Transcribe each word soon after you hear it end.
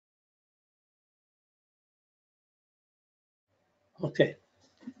Okay.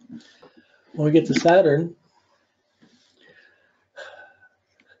 When we get to Saturn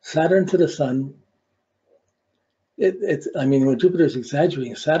to the sun, I mean, when Jupiter's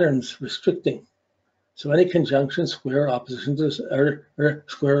exaggerating, Saturn's restricting. So any conjunction, square, opposition to or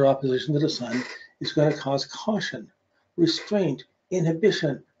square or opposition to the sun is going to cause caution, restraint,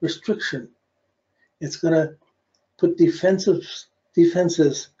 inhibition, restriction. It's going to put defenses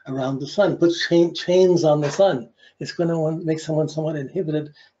around the sun, put chains on the sun. It's going to make someone somewhat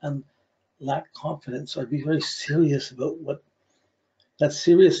inhibited and lack confidence, or be very serious about what that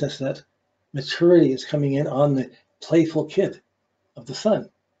seriousness, that maturity is coming in on the playful kid of the sun.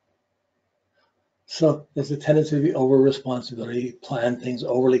 So there's a tendency to be over responsibility, plan things,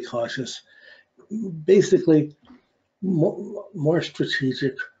 overly cautious, basically more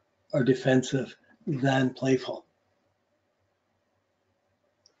strategic or defensive than playful.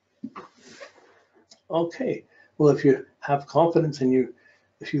 Okay, well, if you have confidence and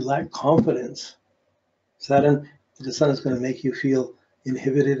if you lack confidence, Saturn to the sun is going to make you feel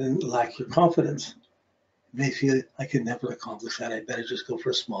inhibited and lack your confidence. You may feel, I could never accomplish that, I better just go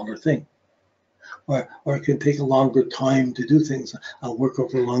for a smaller thing. Or it can take a longer time to do things. I'll work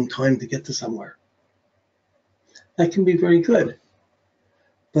over a long time to get to somewhere. That can be very good,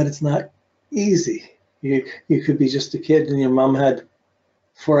 but it's not easy. You could be just a kid and your mom had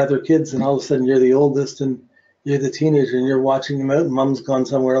 4 other kids, and all of a sudden you're the oldest and you're the teenager and you're watching them out, and mom's gone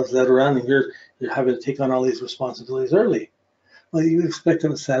somewhere else out around, and you're having to take on all these responsibilities early. Well, you expect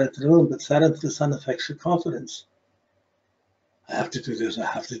them to Saturn to the moon, but Saturn to the sun affects your confidence. I have to do this, I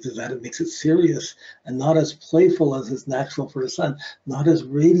have to do that. It makes it serious and not as playful as is natural for the sun, not as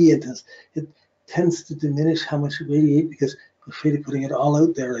radiant as it tends to diminish how much you radiate, because we're afraid of putting it all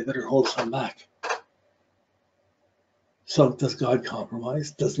out there. I better hold some back. So does God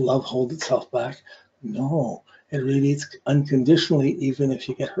compromise? Does love hold itself back? No, it radiates unconditionally, even if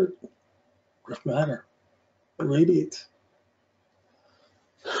you get hurt. Doesn't matter. It radiates.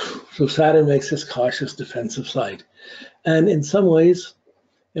 So Saturn makes this cautious, defensive side. And in some ways,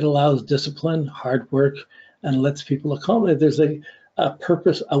 it allows discipline, hard work, and lets people accomplish. There's a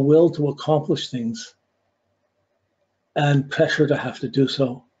purpose, a will to accomplish things, and pressure to have to do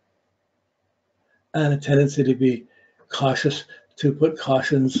so, and a tendency to be cautious, to put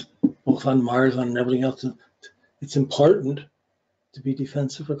cautions both on Mars and everything else. It's important to be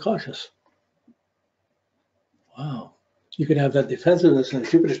defensive or cautious. Wow. You could have that defensiveness, and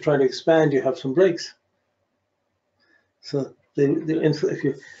if Jupiter's trying to expand, you have some breaks. So they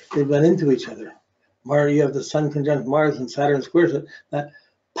run into each other. Mars, you have the sun conjunct Mars and Saturn squares it. That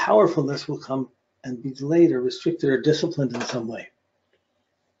powerfulness will come and be delayed or restricted or disciplined in some way.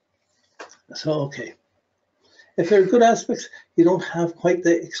 So, okay. If there are good aspects, you don't have quite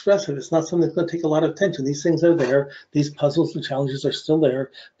the expressive. It's not something that's going to take a lot of attention. These things are there. These puzzles and challenges are still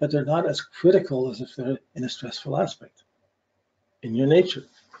there, but they're not as critical as if they're in a stressful aspect in your nature.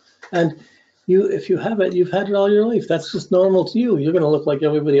 And if you have it, you've had it all your life. That's just normal to you. You're going to look like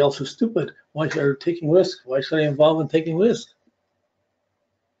everybody else is stupid. Why are taking risks? Why should I involve in taking risks?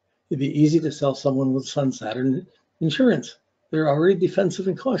 It'd be easy to sell someone with Sun Saturn insurance. They're already defensive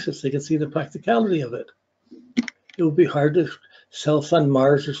and cautious. They can see the practicality of it. It would be hard to sell Sun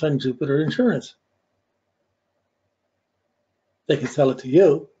Mars or Sun Jupiter insurance. They can sell it to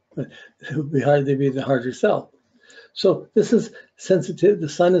you, but it would be hard. They'd be the harder sell. So this is sensitive. The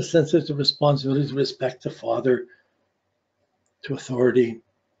sun is sensitive to responsibilities, respect to father, to authority,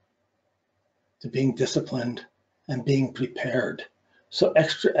 to being disciplined and being prepared. So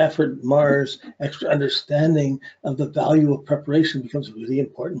extra effort, Mars, extra understanding of the value of preparation becomes really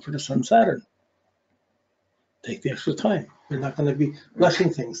important for the Sun Saturn. Take the extra time. They're not going to be rushing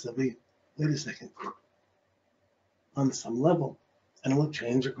things. They'll be, wait a second, on some level, and it will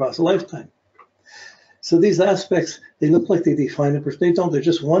change across a lifetime. So these aspects, they look like they define a person. They don't. They're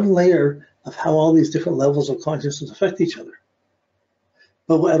just one layer of how all these different levels of consciousness affect each other.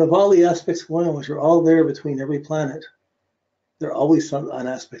 But out of all the aspects going on, which are all there between every planet, there's always an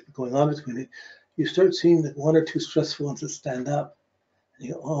aspect going on between it. You start seeing that 1 or 2 stressful ones that stand up, and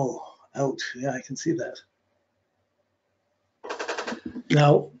you go, oh, ouch, yeah, I can see that.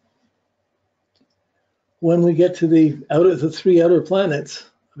 Now, when we get to the 3 outer planets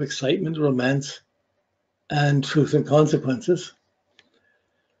of excitement, romance, and truth and consequences,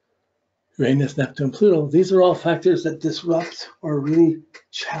 Uranus, Neptune, Pluto, these are all factors that disrupt or really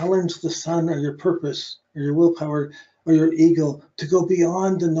challenge the sun or your purpose or your willpower or your ego to go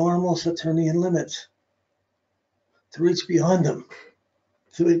beyond the normal Saturnian limits, to reach beyond them,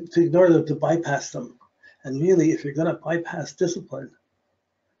 to ignore them, to bypass them. And really, if you're going to bypass discipline,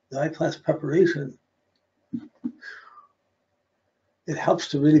 bypass preparation, it helps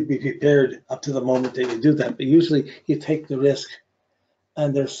to really be prepared up to the moment that you do that. But usually you take the risk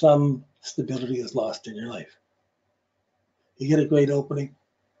and there's some stability is lost in your life. You get a great opening,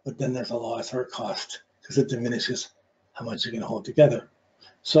 but then there's a loss or a cost because it diminishes how much you can hold together.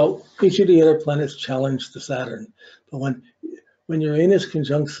 So each of the other planets challenge the Saturn. But when Uranus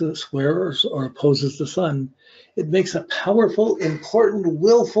conjuncts, squares, or opposes the Sun, it makes a powerful, important,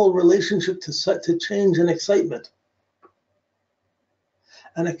 willful relationship to change and excitement.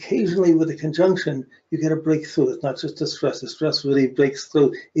 And occasionally with a conjunction, you get a breakthrough. It's not just a stress. The stress really breaks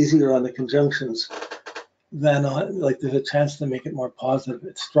through easier on the conjunctions than on, like there's a chance to make it more positive.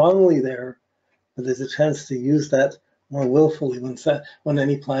 It's strongly there, but there's a chance to use that more willfully when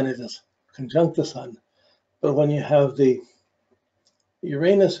any planet is conjunct the Sun. But when you have the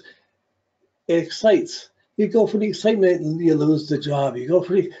Uranus, it excites. You go for the excitement, you lose the job. You go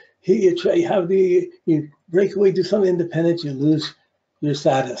for you break away, do something independent, you lose your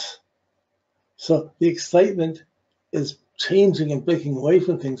status. So the excitement is changing and breaking away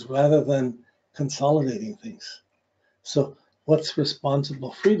from things rather than consolidating things. So what's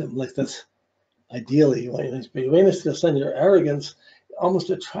responsible freedom? Like that's ideally, Uranus to the Sun, your arrogance almost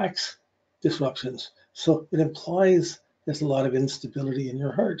attracts disruptions. So it implies there's a lot of instability in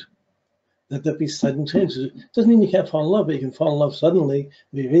your heart. That there be sudden changes. It doesn't mean you can't fall in love, but you can fall in love suddenly,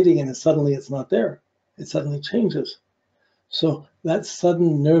 be reading and suddenly it's not there. It suddenly changes. So that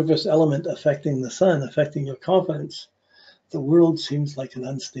sudden nervous element affecting the Sun, affecting your confidence, the world seems like an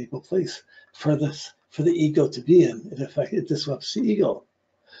unstable place for the ego to be in. It disrupts the ego.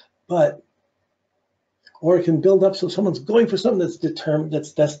 Or it can build up so someone's going for something that's determined,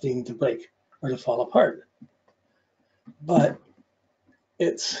 that's destined to break or to fall apart. But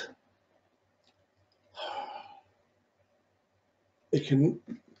it's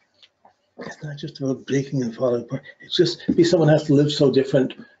not just about breaking and falling apart. It's just someone has to live so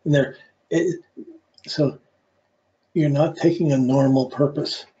different in there. So you're not taking a normal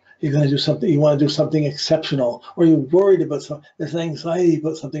purpose. You're going to do something, you want to do something exceptional, or you're worried about something, there's anxiety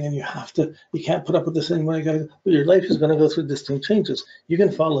about something, and you can't put up with this anymore. But your life is going to go through distinct changes. You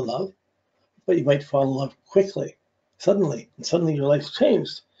can fall in love, but you might fall in love quickly, suddenly, and suddenly your life's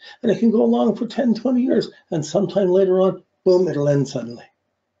changed. And it can go along for 10, 20 years, and sometime later on, boom, it'll end suddenly.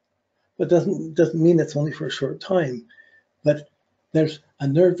 But doesn't mean it's only for a short time. But there's a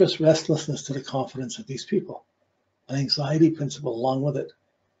nervous restlessness to the confidence of these people, an anxiety principle along with it.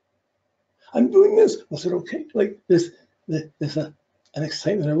 I'm doing this. Was it okay? Like there's an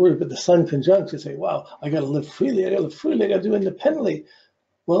excitement or worry, but the Sun conjunct, you say, wow, I got to live freely. I got to live freely. I got to do independently.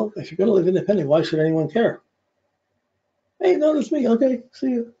 Well, if you're going to live independently, why should anyone care? Hey, notice me. Okay,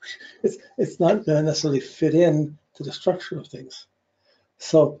 see you. It's not going to necessarily fit in to the structure of things.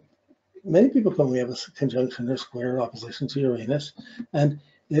 So many people come, we have a conjunction or square opposition to Uranus, and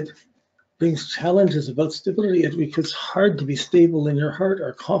it brings challenges about stability. It becomes hard to be stable in your heart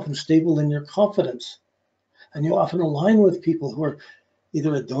or confident, stable in your confidence. And you often align with people who are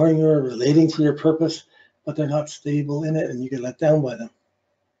either adoring you or relating to your purpose, but they're not stable in it, and you get let down by them.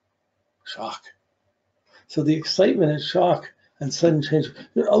 Shock. So the excitement and shock and sudden change,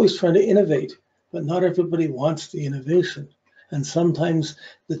 they're always trying to innovate, but not everybody wants the innovation. And sometimes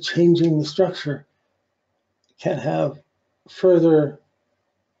the changing the structure can have further,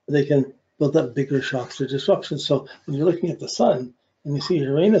 they can build up bigger shocks or disruptions. So when you're looking at the Sun and you see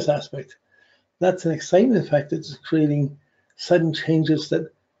Uranus aspect, that's an excitement effect that's creating sudden changes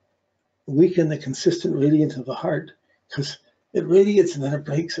that weaken the consistent radiance of the heart, because it radiates and then it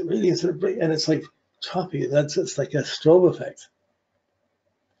breaks, it radiates and it breaks, and it's like choppy. It's like a strobe effect.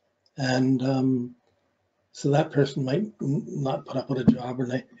 And so that person might not put up with a job, or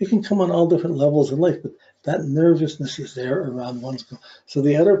it can come on all different levels in life, but that nervousness is there around one's goal. So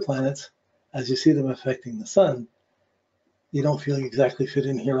the other planets, as you see them affecting the Sun, you don't feel exactly fit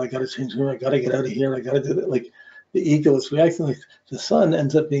in here. I got to change here. I got to get out of here. I got to do that. Like the ego is reacting. Like the Sun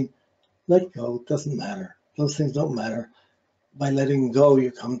ends up being let go. It doesn't matter. Those things don't matter. By letting go,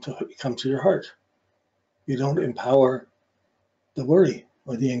 you come to your heart. You don't empower the worry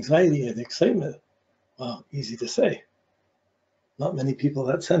or the anxiety or the excitement. Well, easy to say. Not many people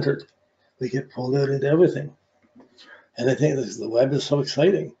that centered. They get pulled out into everything. And I think the web is so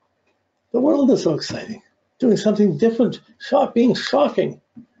exciting. The world is so exciting. Doing something different, being shocking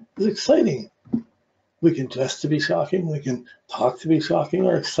is exciting. We can dress to be shocking. We can talk to be shocking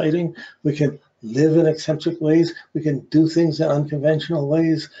or exciting. We can live in eccentric ways. We can do things in unconventional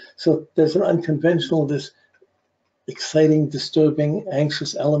ways. So there's an unconventional, this exciting, disturbing,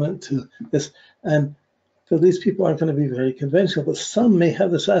 anxious element to this. And So these people aren't going to be very conventional, but some may have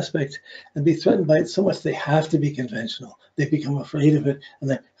this aspect and be threatened by it so much they have to be conventional. They become afraid of it and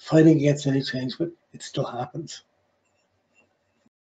they're fighting against any change, but it still happens.